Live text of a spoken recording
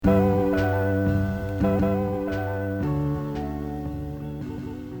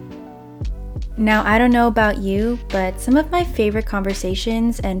Now, I don't know about you, but some of my favorite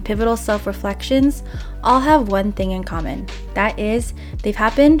conversations and pivotal self-reflections all have one thing in common. That is, they've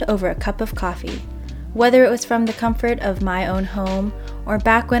happened over a cup of coffee. Whether it was from the comfort of my own home or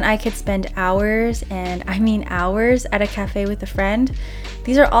back when I could spend hours, and I mean hours, at a cafe with a friend,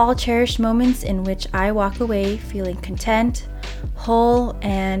 these are all cherished moments in which I walk away feeling content, whole,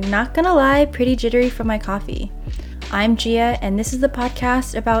 and not gonna lie, pretty jittery from my coffee. I'm Gia, and this is the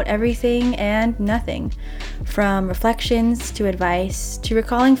podcast about everything and nothing. From reflections to advice to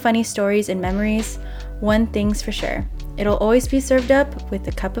recalling funny stories and memories, one thing's for sure. It'll always be served up with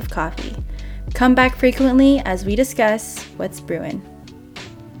a cup of coffee. Come back frequently as we discuss what's brewing.